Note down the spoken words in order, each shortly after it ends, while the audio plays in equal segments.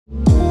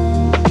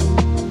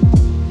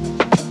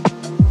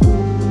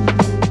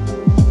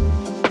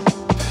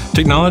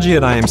Technology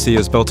at IMC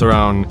is built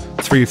around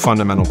three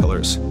fundamental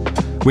pillars.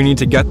 We need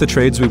to get the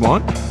trades we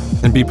want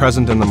and be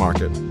present in the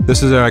market.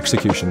 This is our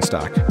execution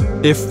stack.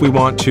 If we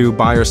want to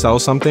buy or sell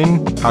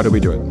something, how do we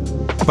do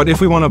it? But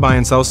if we want to buy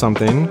and sell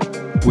something,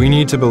 we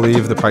need to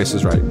believe the price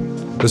is right.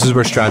 This is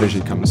where strategy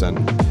comes in.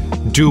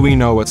 Do we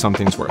know what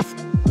something's worth?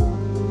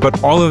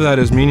 But all of that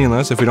is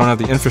meaningless if we don't have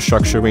the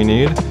infrastructure we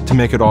need to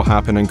make it all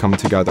happen and come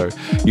together.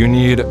 You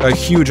need a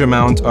huge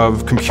amount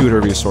of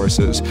computer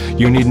resources.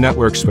 You need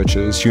network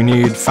switches. You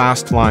need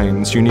fast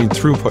lines. You need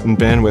throughput and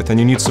bandwidth. And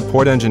you need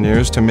support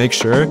engineers to make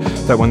sure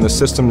that when the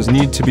systems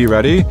need to be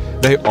ready,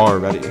 they are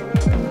ready.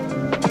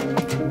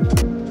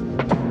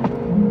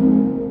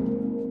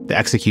 The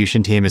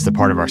execution team is the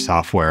part of our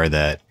software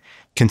that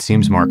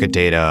consumes market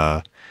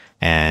data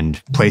and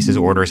places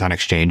orders on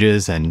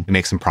exchanges and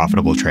makes some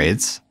profitable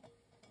trades.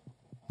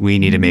 We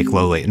need to make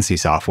low latency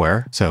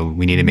software. So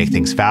we need to make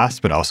things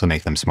fast, but also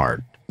make them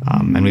smart.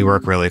 And we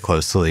work really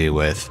closely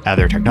with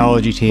other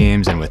technology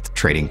teams and with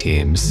trading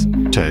teams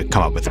to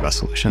come up with the best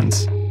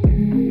solutions.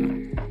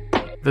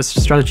 The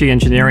strategy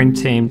engineering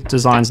team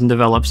designs and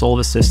develops all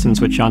the systems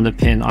which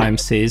underpin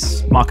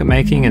IMC's market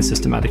making and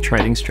systematic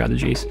trading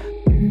strategies.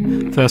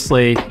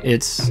 Firstly,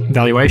 it's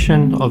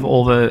valuation of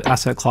all the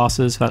asset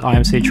classes that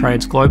IMC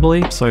trades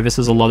globally. So this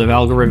is a lot of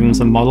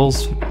algorithms and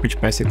models, which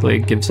basically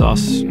gives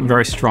us a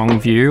very strong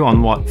view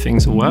on what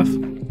things are worth.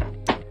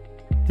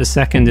 The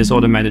second is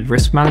automated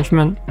risk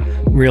management.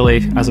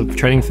 Really, as a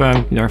trading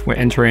firm, if we're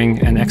entering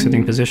and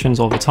exiting positions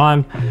all the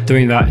time,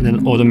 doing that in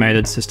an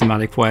automated,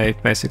 systematic way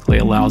basically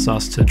allows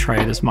us to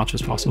trade as much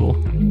as possible.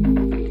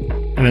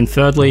 And then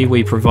thirdly,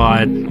 we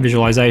provide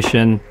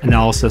visualization,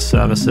 analysis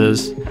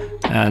services,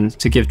 and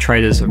to give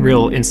traders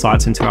real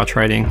insights into our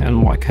trading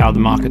and how the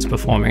market's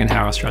performing and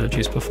how our strategy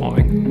is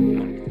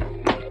performing.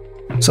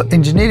 So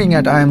engineering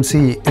at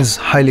IMC is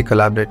highly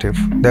collaborative.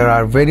 There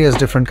are various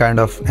different kinds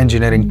of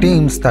engineering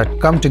teams that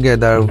come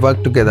together,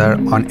 work together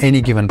on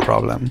any given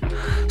problem.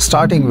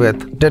 Starting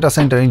with data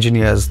center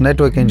engineers,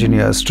 network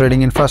engineers,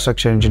 trading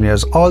infrastructure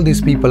engineers, all these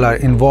people are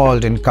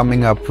involved in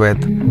coming up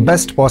with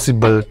best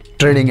possible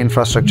trading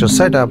infrastructure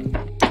setup.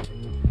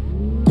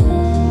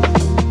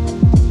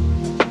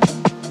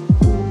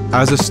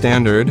 As a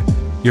standard,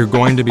 you're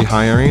going to be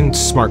hiring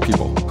smart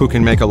people who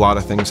can make a lot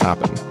of things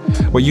happen.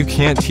 What you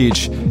can't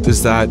teach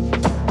is that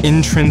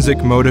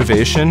intrinsic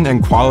motivation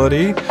and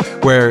quality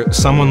where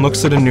someone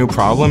looks at a new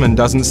problem and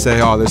doesn't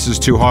say, oh, this is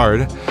too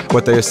hard.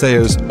 What they say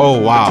is, oh,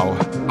 wow,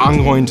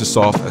 I'm going to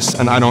solve this,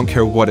 and I don't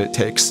care what it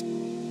takes.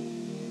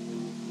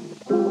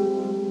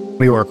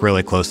 We work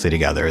really closely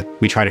together.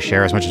 We try to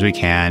share as much as we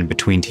can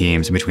between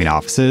teams and between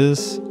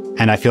offices.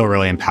 And I feel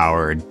really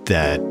empowered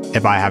that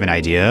if I have an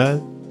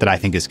idea that I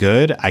think is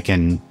good, I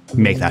can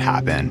make that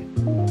happen.